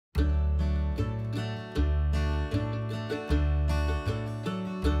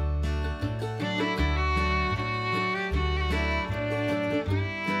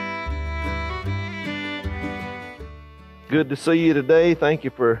Good to see you today. Thank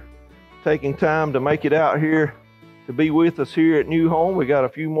you for taking time to make it out here to be with us here at New Home. We got a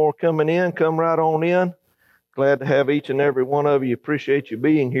few more coming in. Come right on in. Glad to have each and every one of you. Appreciate you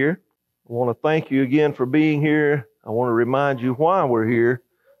being here. I want to thank you again for being here. I want to remind you why we're here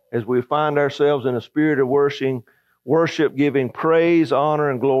as we find ourselves in a spirit of worship, giving praise, honor,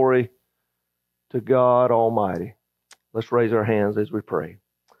 and glory to God Almighty. Let's raise our hands as we pray.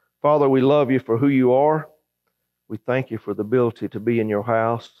 Father, we love you for who you are. We thank you for the ability to be in your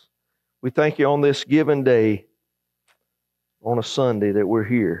house. We thank you on this given day, on a Sunday, that we're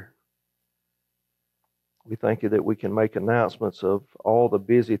here. We thank you that we can make announcements of all the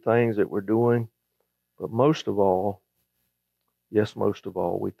busy things that we're doing. But most of all,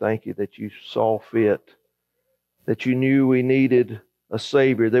 we thank you that you saw fit, that you knew we needed a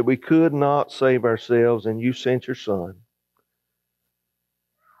Savior, that we could not save ourselves, and you sent your Son.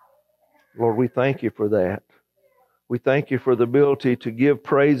 Lord, we thank you for that. We thank you for the ability to give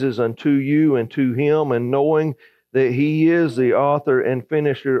praises unto you and to Him, and knowing that He is the author and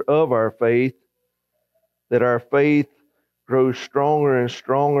finisher of our faith, that our faith grows stronger and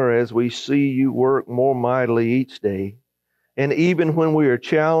stronger as we see you work more mightily each day. And even when we are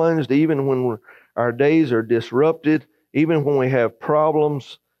challenged, even when our days are disrupted, even when we have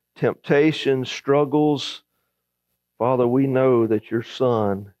problems, temptations, struggles, Father, we know that your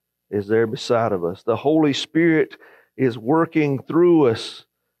Son is there beside of us. The Holy Spirit is working through us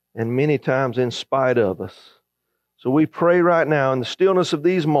and many times in spite of us. So we pray right now in the stillness of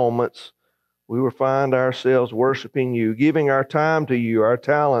these moments, we will find ourselves worshiping you, giving our time to you, our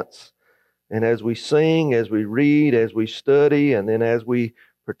talents. And as we sing, as we read, as we study, and then as we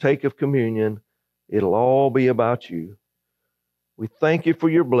partake of communion, it'll all be about you. We thank you for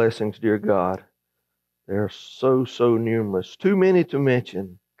your blessings, dear God. They're so numerous, too many to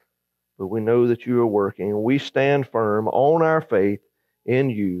mention. But we know that you are working, and we stand firm on our faith in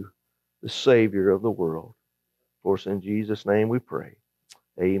you, the Savior of the world. Of course, in Jesus' name we pray.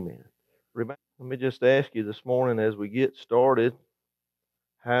 Amen. Let me just ask you this morning as we get started,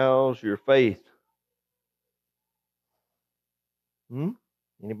 how's your faith?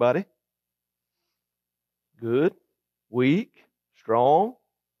 Anybody? Good? Weak? Strong?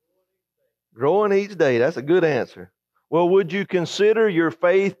 Growing each day. That's a good answer. Well, would you consider your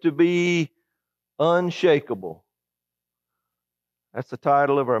faith to be unshakable? That's the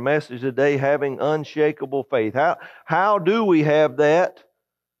title of our message today, having unshakable faith. How do we have that?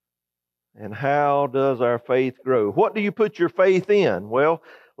 And how does our faith grow? What do you put your faith in? Well,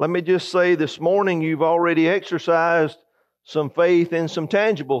 let me just say this morning you've already exercised some faith in some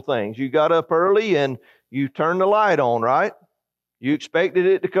tangible things. You got up early and you turned the light on, right? You expected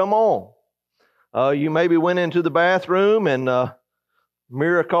it to come on. You maybe went into the bathroom and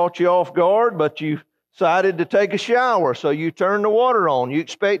mirror caught you off guard, but you decided to take a shower, so you turned the water on. You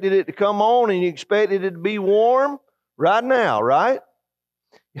expected it to come on and you expected it to be warm right now, right?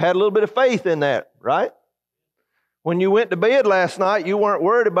 You had a little bit of faith in that, right? When you went to bed last night, you weren't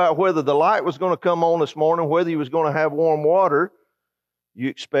worried about whether the light was going to come on this morning, whether you was going to have warm water. You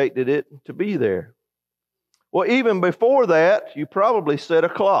expected it to be there. Well, even before that, you probably set a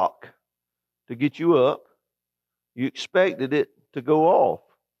clock to get you up. You expected it to go off.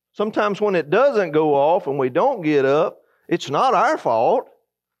 Sometimes when it doesn't go off and we don't get up, it's not our fault.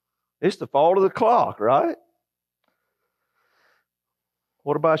 It's the fault of the clock, right?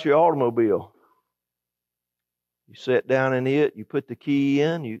 What about your automobile? You sat down in it, you put the key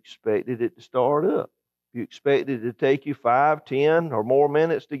in, you expected it to start up. You expected it to take you 5, 10, or more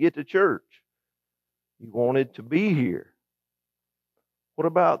minutes to get to church. You wanted to be here. What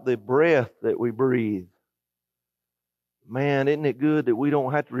about the breath that we breathe? Man, isn't it good that we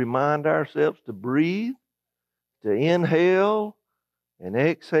don't have to remind ourselves to breathe, to inhale and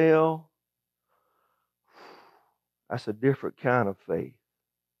exhale? That's a different kind of faith.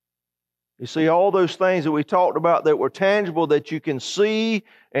 You see, all those things that we talked about that were tangible, that you can see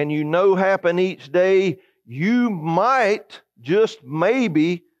and you know happen each day, you might just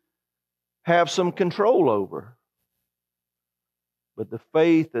maybe have some control over. But the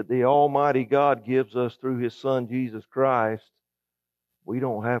faith that the Almighty God gives us through His Son, Jesus Christ, we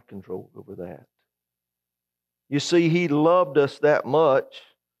don't have control over that. You see, He loved us that much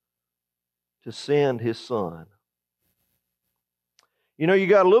to send His Son. You know, you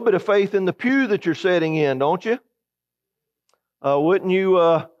got a little bit of faith in the pew that you're sitting in, don't you? Wouldn't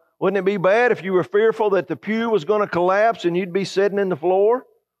it be bad if you were fearful that the pew was going to collapse and you'd be sitting in the floor?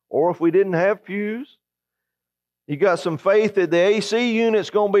 Or if we didn't have pews? You got some faith that the AC unit's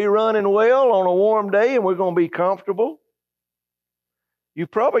going to be running well on a warm day and we're going to be comfortable. You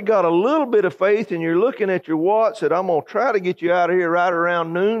probably got a little bit of faith and you're looking at your watch that I'm going to try to get you out of here right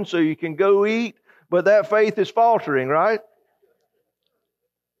around noon so you can go eat, but that faith is faltering, right?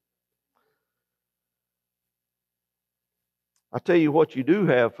 I tell you what you do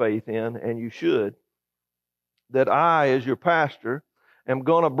have faith in, and you should, that I, as your pastor, am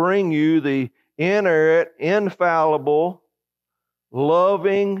going to bring you the inerrant, infallible,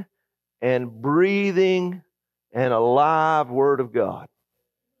 loving, and breathing, and alive Word of God.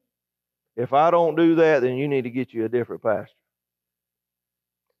 If I don't do that, then you need to get you a different pastor.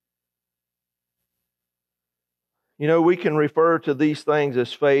 You know, we can refer to these things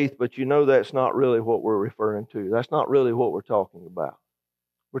as faith, but you know that's not really what we're referring to. That's not really what we're talking about.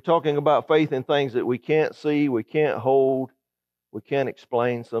 We're talking about faith in things that we can't see, we can't hold, we can't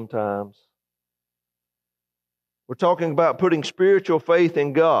explain sometimes. We're talking about putting spiritual faith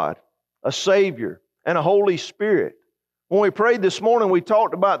in God, a Savior, and a Holy Spirit. When we prayed this morning, we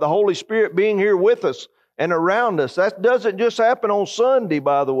talked about the Holy Spirit being here with us and around us. That doesn't just happen on Sunday,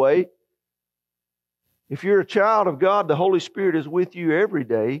 by the way. If you're a child of God, the Holy Spirit is with you every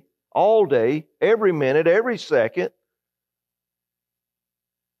day, all day, every minute, every second.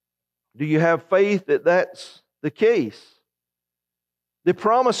 Do you have faith that that's the case? The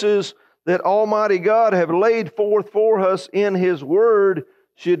promises that Almighty God have laid forth for us in His Word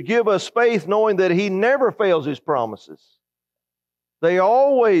should give us faith, knowing that He never fails His promises. They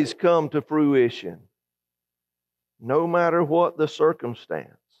always come to fruition, no matter what the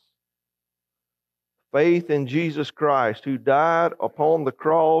circumstance. Faith in Jesus Christ, who died upon the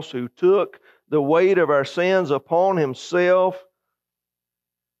cross, who took the weight of our sins upon Himself,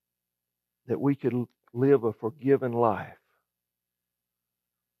 that we could live a forgiven life.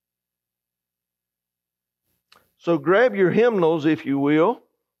 So grab your hymnals, if you will.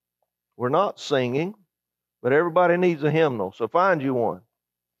 We're not singing, but everybody needs a hymnal, so find you one.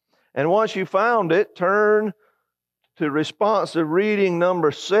 And once you found it, turn to responsive reading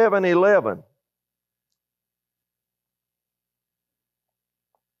number 711.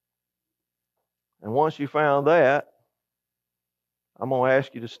 And once you found that, I'm going to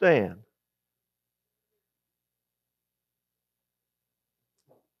ask you to stand.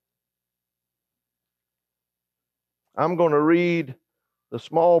 I'm going to read the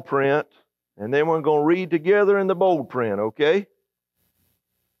small print, and then we're going to read together in the bold print, okay?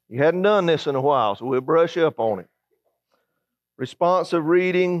 You hadn't done this in a while, so we'll brush up on it. Responsive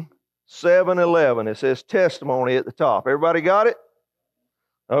reading 711. It says testimony at the top. Everybody got it?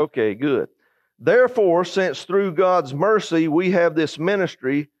 Okay, good. Therefore, since through God's mercy we have this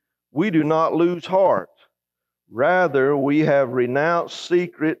ministry, we do not lose heart. Rather, we have renounced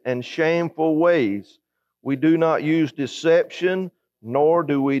secret and shameful ways. We do not use deception, nor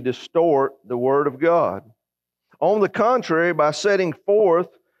do we distort the Word of God. On the contrary, by setting forth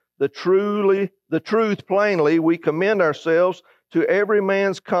the truth plainly, we commend ourselves to every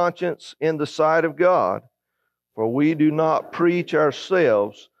man's conscience in the sight of God. For we do not preach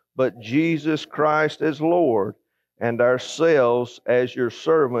ourselves, but Jesus Christ as Lord, and ourselves as your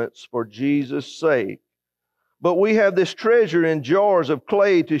servants for Jesus' sake. But we have this treasure in jars of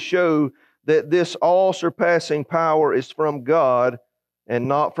clay to show that this all-surpassing power is from God and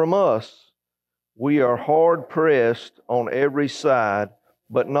not from us. We are hard-pressed on every side,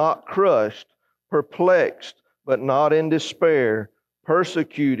 but not crushed, perplexed, but not in despair,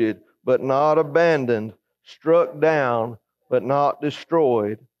 persecuted, but not abandoned, struck down, but not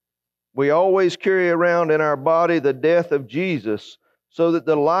destroyed. We always carry around in our body the death of Jesus, so that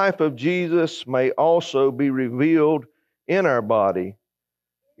the life of Jesus may also be revealed in our body.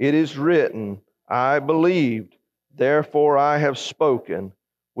 It is written, I believed, therefore I have spoken.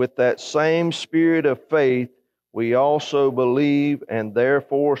 With that same spirit of faith, we also believe and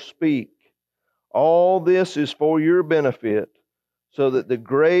therefore speak. All this is for your benefit, so that the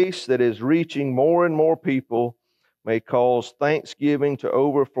grace that is reaching more and more people may cause thanksgiving to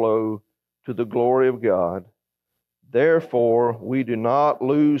overflow to the glory of God. Therefore, we do not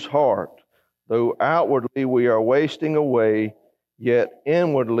lose heart, though outwardly we are wasting away, yet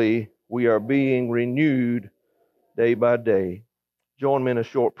inwardly we are being renewed day by day. Join me in a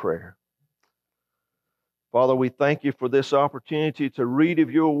short prayer. Father, we thank you for this opportunity to read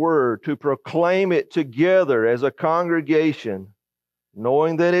of your word, to proclaim it together as a congregation,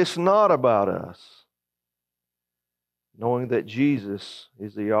 knowing that it's not about us, knowing that Jesus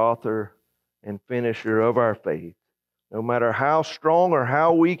is the author and finisher of our faith. No matter how strong or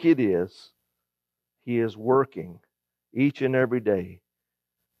how weak it is, He is working each and every day,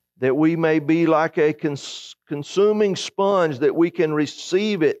 that we may be like a consuming sponge, that we can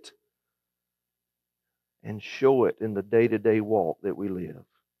receive it and show it in the day-to-day walk that we live.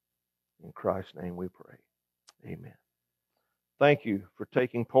 In Christ's name we pray. Amen. Thank you for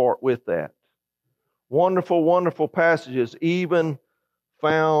taking part with that. Wonderful, wonderful passages, even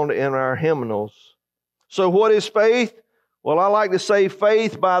found in our hymnals. So what is faith? Well, I like to say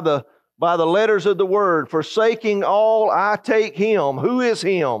faith by the letters of the word. Forsaking all, I take Him. Who is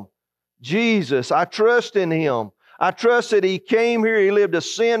Him? Jesus. I trust in Him. I trust that He came here, He lived a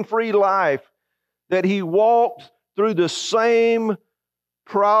sin-free life, that He walked through the same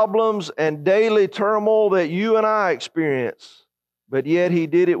problems and daily turmoil that you and I experience, but yet He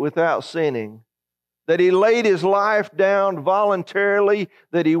did it without sinning. That He laid His life down voluntarily,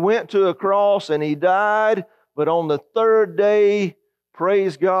 that He went to a cross and He died, but on the third day,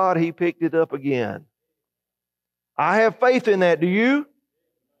 praise God, He picked it up again. I have faith in that. Do you?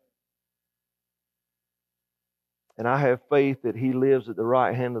 And I have faith that He lives at the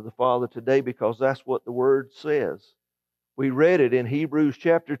right hand of the Father today, because that's what the Word says. We read it in Hebrews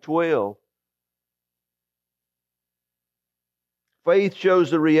chapter 12. Faith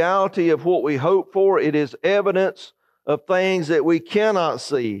shows the reality of what we hope for. It is evidence of things that we cannot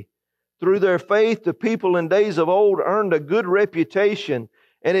see. Through their faith, the people in days of old earned a good reputation.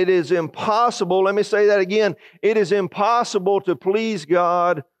 And it is impossible, let me say that again, it is impossible to please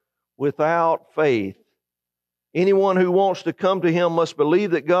God without faith. Anyone who wants to come to Him must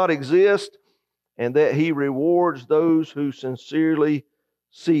believe that God exists and that He rewards those who sincerely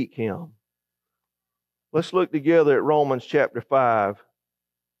seek Him. Let's look together at Romans chapter 5,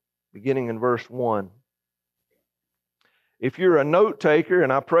 beginning in verse 1. If you're a note taker,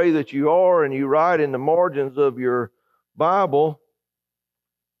 and I pray that you are, and you write in the margins of your Bible,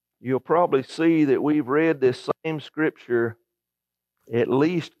 you'll probably see that we've read this same scripture at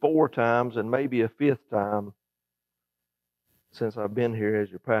least 4 times and maybe a 5th time since I've been here as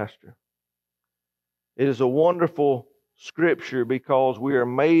your pastor. It is a wonderful scripture because we are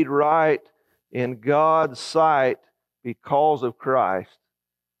made right in God's sight because of Christ,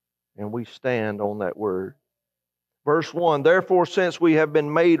 and we stand on that word. Verse 1, therefore, since we have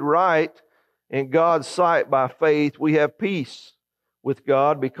been made right in God's sight by faith, we have peace with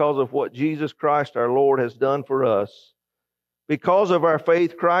God because of what Jesus Christ our Lord has done for us. Because of our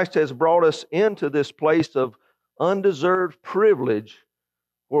faith, Christ has brought us into this place of undeserved privilege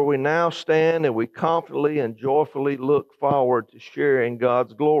where we now stand and we confidently and joyfully look forward to sharing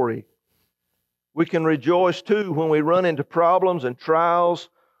God's glory. We can rejoice too when we run into problems and trials,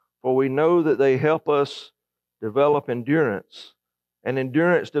 for we know that they help us develop endurance. And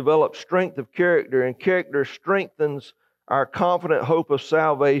endurance develops strength of character, and character strengthens our confident hope of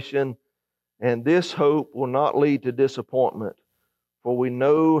salvation. And this hope will not lead to disappointment, for we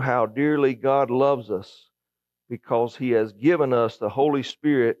know how dearly God loves us because He has given us the Holy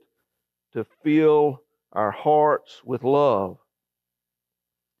Spirit to fill our hearts with love.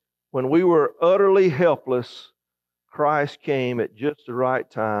 When we were utterly helpless, Christ came at just the right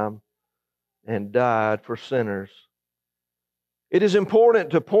time and died for sinners. It is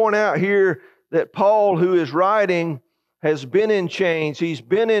important to point out here that Paul, who is writing, has been in chains. He's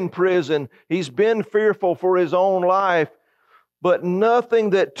been in prison. He's been fearful for his own life. But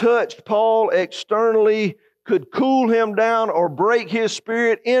nothing that touched Paul externally could cool him down or break his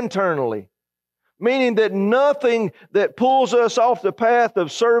spirit internally. Meaning that nothing that pulls us off the path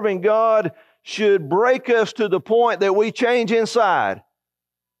of serving God should break us to the point that we change inside.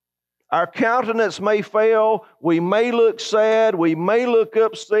 Our countenance may fail. We may look sad. We may look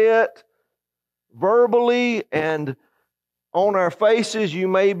upset. Verbally and on our faces, you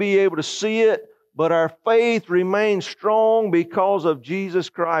may be able to see it. But our faith remains strong because of Jesus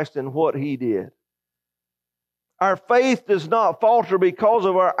Christ and what He did. Our faith does not falter because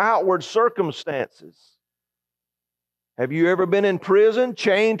of our outward circumstances. Have you ever been in prison,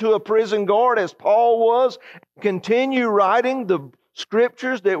 chained to a prison guard as Paul was? Continue writing the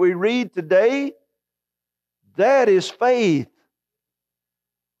scriptures that we read today? That is faith.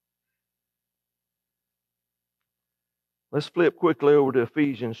 Let's flip quickly over to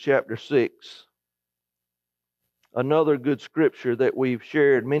Ephesians chapter 6. Another good scripture that we've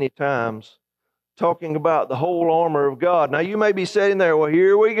shared many times, talking about the whole armor of God. Now you may be sitting there, well,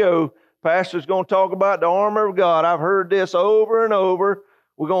 here we go. Pastor's going to talk about the armor of God. I've heard this over and over.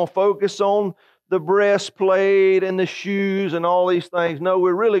 We're going to focus on the breastplate and the shoes and all these things. No,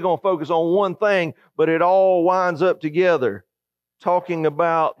 we're really going to focus on one thing, but it all winds up together, talking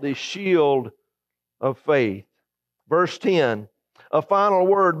about the shield of faith. Verse 10, a final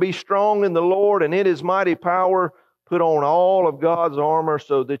word, be strong in the Lord and in His mighty power. Put on all of God's armor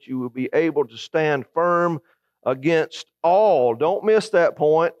so that you will be able to stand firm against all. Don't miss that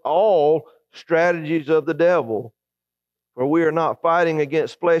point. All strategies of the devil. For we are not fighting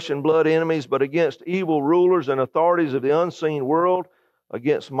against flesh and blood enemies, but against evil rulers and authorities of the unseen world,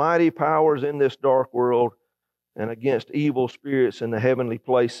 against mighty powers in this dark world, and against evil spirits in the heavenly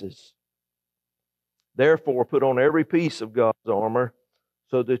places. Therefore, put on every piece of God's armor,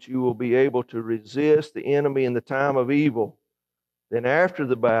 so that you will be able to resist the enemy in the time of evil. Then after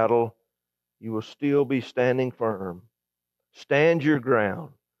the battle, you will still be standing firm. Stand your ground.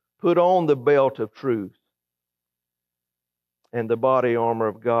 Put on the belt of truth and the body armor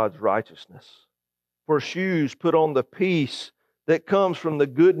of God's righteousness. For shoes, put on the peace that comes from the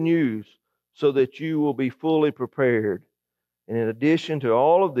good news, so that you will be fully prepared. And in addition to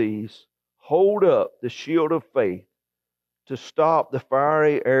all of these, hold up the shield of faith to stop the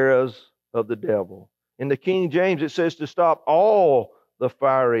fiery arrows of the devil. In the King James, it says to stop all the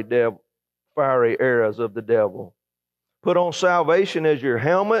fiery arrows of the devil. Put on salvation as your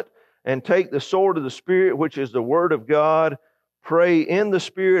helmet, and take the sword of the Spirit, which is the Word of God. Pray in the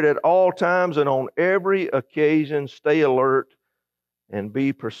Spirit at all times, and on every occasion stay alert and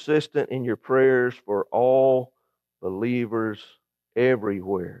be persistent in your prayers for all believers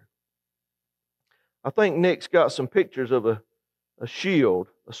everywhere. I think Nick's got some pictures of a shield,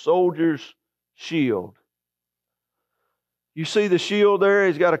 a soldier's shield. You see the shield there?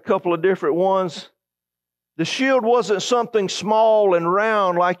 He's got a couple of different ones. The shield wasn't something small and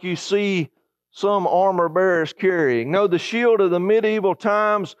round like you see some armor bearers carrying. No, the shield of the medieval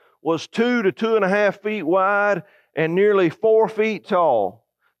times was 2 to 2.5 feet wide and nearly 4 feet tall.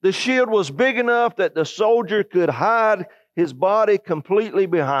 The shield was big enough that the soldier could hide his body completely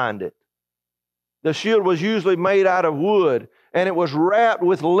behind it. The shield was usually made out of wood, and it was wrapped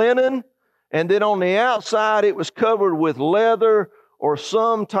with linen, and then on the outside it was covered with leather or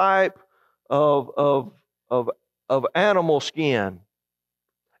some type of animal skin.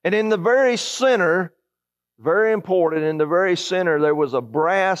 And in the very center, very important, in the very center there was a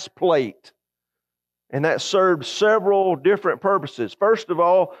brass plate. And that served several different purposes. First of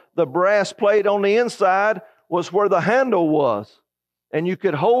all, the brass plate on the inside was where the handle was. And you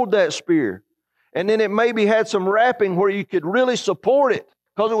could hold that spear. And then it maybe had some wrapping where you could really support it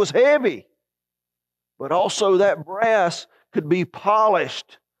because it was heavy. But also that brass could be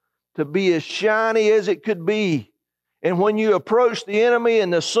polished to be as shiny as it could be. And when you approached the enemy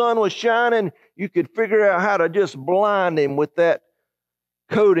and the sun was shining, you could figure out how to just blind him with that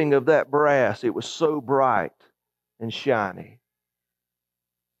coating of that brass. It was so bright and shiny.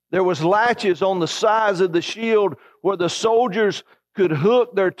 There was latches on the sides of the shield where the soldiers could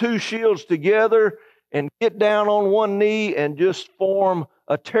hook their two shields together and get down on one knee and just form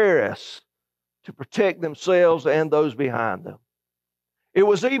a terrace to protect themselves and those behind them. It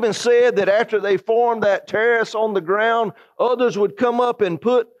was even said that after they formed that terrace on the ground, others would come up and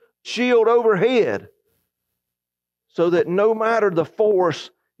put shield overhead so that no matter the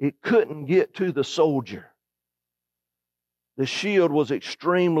force, it couldn't get to the soldier. The shield was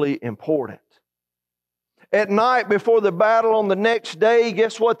extremely important. At night before the battle on the next day,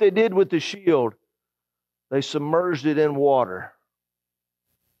 guess what they did with the shield? They submerged it in water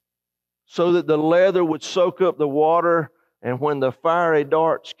so that the leather would soak up the water, and when the fiery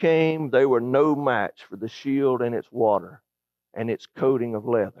darts came, they were no match for the shield and its water and its coating of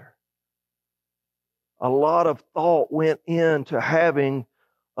leather. A lot of thought went into having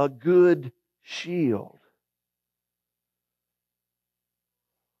a good shield.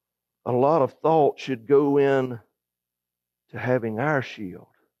 A lot of thought should go in to having our shield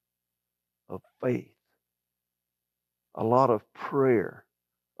of faith. A lot of prayer.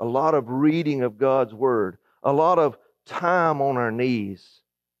 A lot of reading of God's Word. A lot of time on our knees.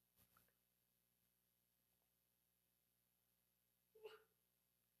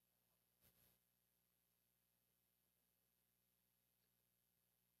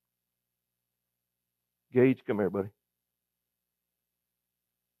 Gage, come here, buddy.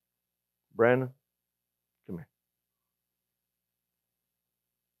 Brandon, come here.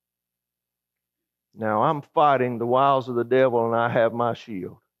 Now I'm fighting the wiles of the devil and I have my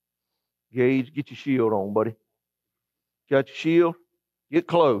shield. Gage, get your shield on, buddy. Got your shield? Get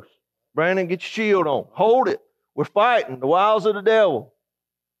close. Brandon, get your shield on. Hold it. We're fighting the wiles of the devil.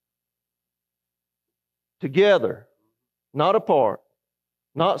 Together. Not apart.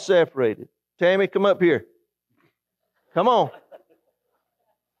 Not separated. Tammy, come up here. Come on.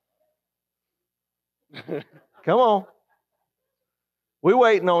 Come on. We're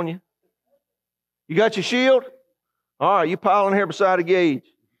waiting on you. You got your shield? All right, you piling here beside a Gage.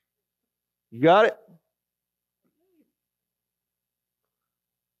 You got it?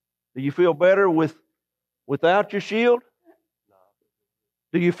 Do you feel better without your shield?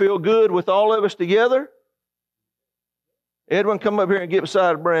 Do you feel good with all of us together? Edwin, come up here and get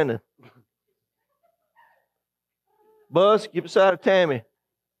beside Brandon. Buzz, get beside of Tammy.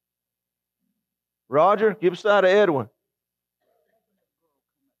 Roger, get beside of Edwin.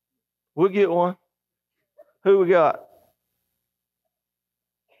 We'll get one. Who we got?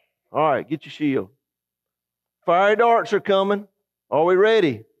 All right, get your shield. Fiery darts are coming. Are we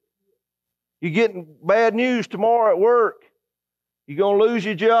ready? You're getting bad news tomorrow at work. You're going to lose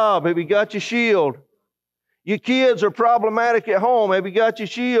your job. Have you got your shield? Your kids are problematic at home. Have you got your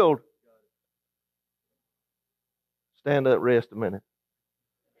shield? Stand up, rest a minute.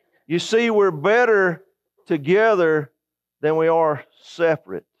 You see, we're better together than we are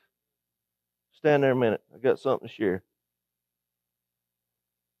separate. Stand there a minute. I got something to share.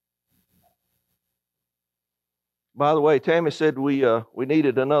 By the way, Tammy said we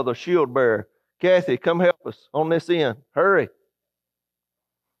needed another shield bearer. Kathy, come help us on this end. Hurry.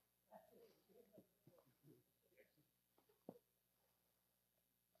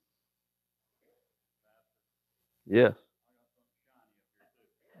 Yes.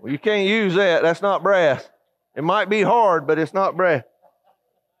 Well, you can't use that. That's not brass. It might be hard, but it's not brass.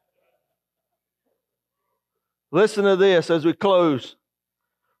 Listen to this as we close.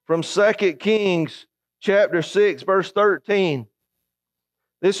 From 2 Kings chapter 6, verse 13.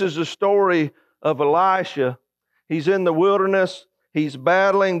 This is the story of Elisha. He's in the wilderness. He's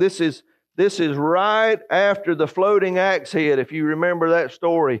battling. This is right after the floating axe head, if you remember that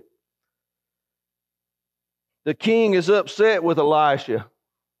story. The king is upset with Elisha.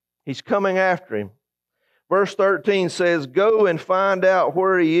 He's coming after him. Verse 13 says, "Go and find out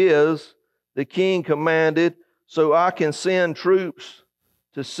where he is," the king commanded, "so I can send troops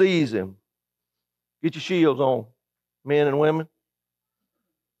to seize him." Get your shields on, men and women.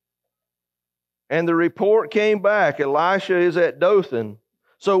 And the report came back, Elisha is at Dothan.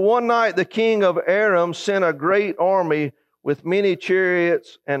 So one night the king of Aram sent a great army with many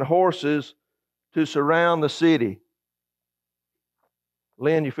chariots and horses to surround the city.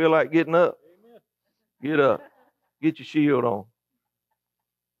 Lynn, you feel like getting up? Amen. Get up. Get your shield on.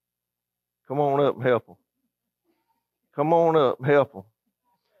 Come on up and help them. Come on up and help them.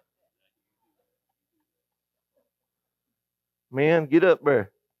 Men, get up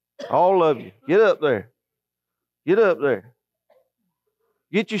there. All of you, get up there. Get up there.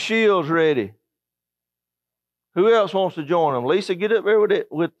 Get your shields ready. Who else wants to join them? Lisa, get up there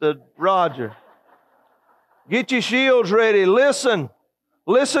with the Roger. Get your shields ready. Listen.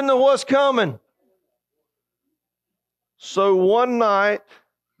 Listen to what's coming. So one night,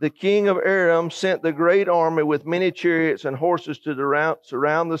 the king of Aram sent the great army with many chariots and horses to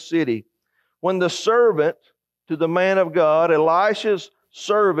surround the city. When the servant to the man of God, Elisha's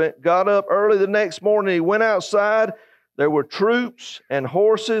servant, got up early the next morning, he went outside. There were troops and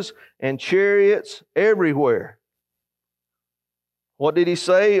horses and chariots everywhere. What did he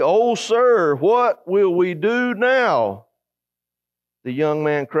say? "Oh, sir, what will we do now?" The young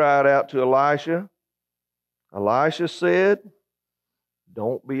man cried out to Elisha. Elisha said,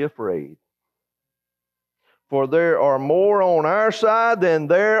 "Don't be afraid, for there are more on our side than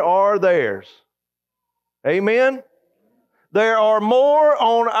there are theirs." Amen? There are more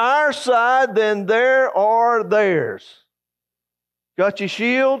on our side than there are theirs. Got your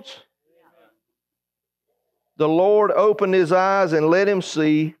shields? The Lord opened his eyes and let him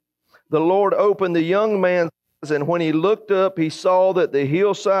see. The Lord opened the young man's eyes, and when he looked up, he saw that the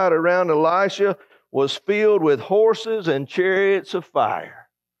hillside around Elisha was filled with horses and chariots of fire.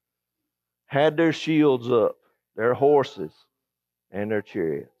 Had their shields up, their horses, and their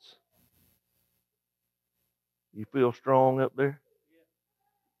chariots. You feel strong up there?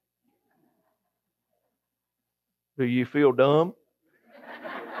 Do you feel dumb?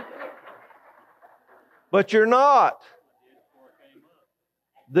 But you're not.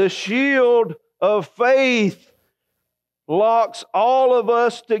 The shield of faith locks all of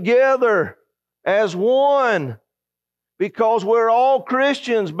us together as one, because we're all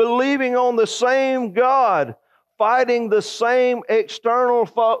Christians believing on the same God, fighting the same external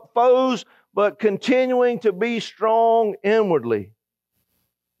foes, but continuing to be strong inwardly.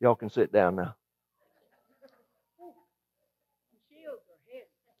 Y'all can sit down now.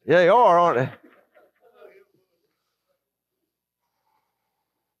 Yeah, they are, aren't they?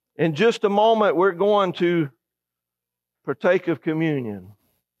 In just a moment, we're going to partake of communion.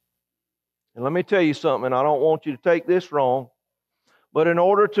 And let me tell you something, I don't want you to take this wrong, but in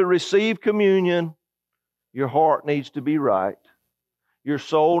order to receive communion, your heart needs to be right. Your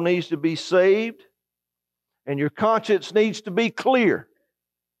soul needs to be saved, and your conscience needs to be clear.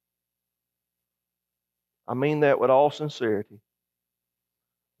 I mean that with all sincerity.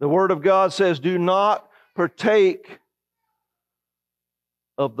 The Word of God says, do not partake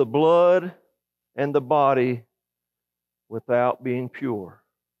of the blood and the body without being pure.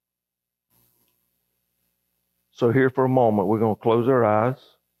 So here for a moment, we're going to close our eyes.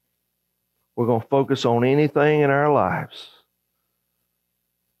 We're going to focus on anything in our lives,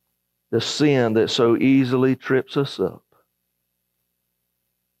 the sin that so easily trips us up,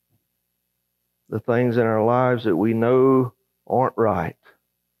 the things in our lives that we know aren't right,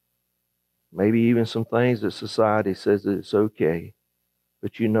 maybe even some things that society says that it's okay,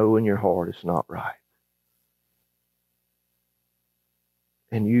 but you know in your heart it's not right.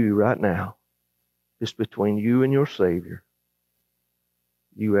 And you right now, just between you and your Savior,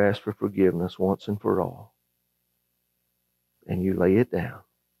 you ask for forgiveness once and for all. And you lay it down,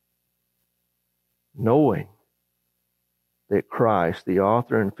 knowing that Christ, the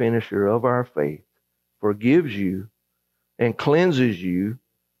author and finisher of our faith, forgives you and cleanses you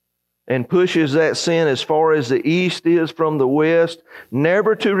and pushes that sin as far as the east is from the west,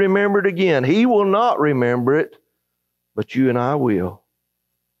 never to remember it again. He will not remember it, but you and I will.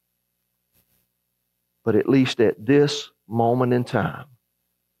 But at least at this moment in time,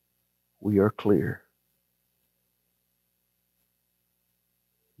 we are clear.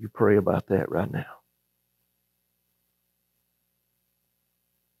 You pray about that right now.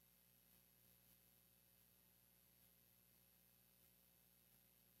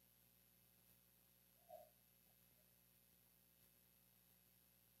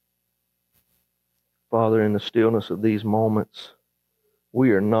 Father, in the stillness of these moments,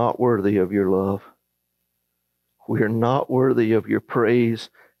 we are not worthy of your love. We are not worthy of your praise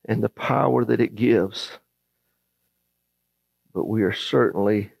and the power that it gives. But we are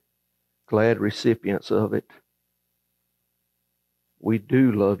certainly glad recipients of it. We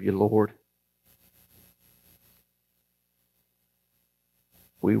do love you, Lord.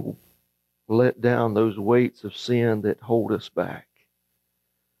 We let down those weights of sin that hold us back.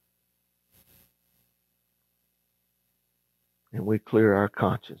 And we clear our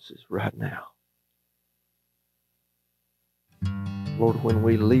consciences right now. Lord, when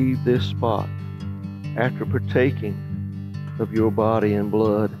we leave this spot, after partaking of your body and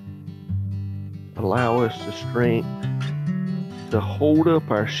blood, allow us the strength to hold up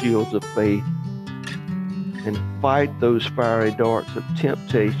our shields of faith and fight those fiery darts of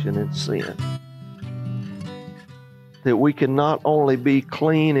temptation and sin. That we can not only be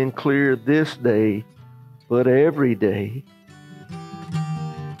clean and clear this day, but every day.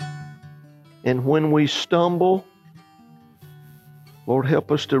 And when we stumble, Lord,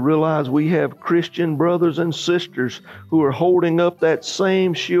 help us to realize we have Christian brothers and sisters who are holding up that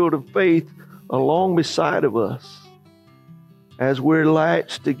same shield of faith along beside of us as we're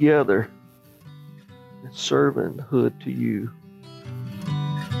latched together in servanthood to you.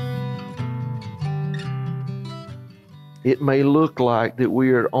 It may look like that we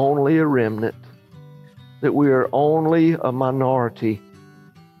are only a remnant, that we are only a minority,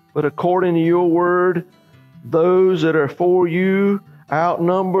 but according to your word, those that are for you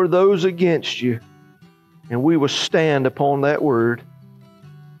outnumber those against you. And we will stand upon that word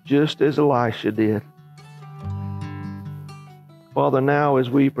just as Elisha did. Father, now as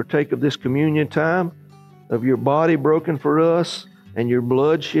we partake of this communion time, of your body broken for us and your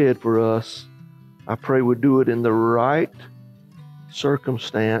blood shed for us, I pray we do it in the right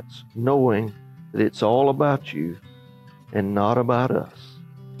circumstance, knowing that it's all about you and not about us.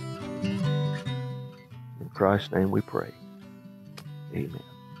 In Christ's name we pray. Amen.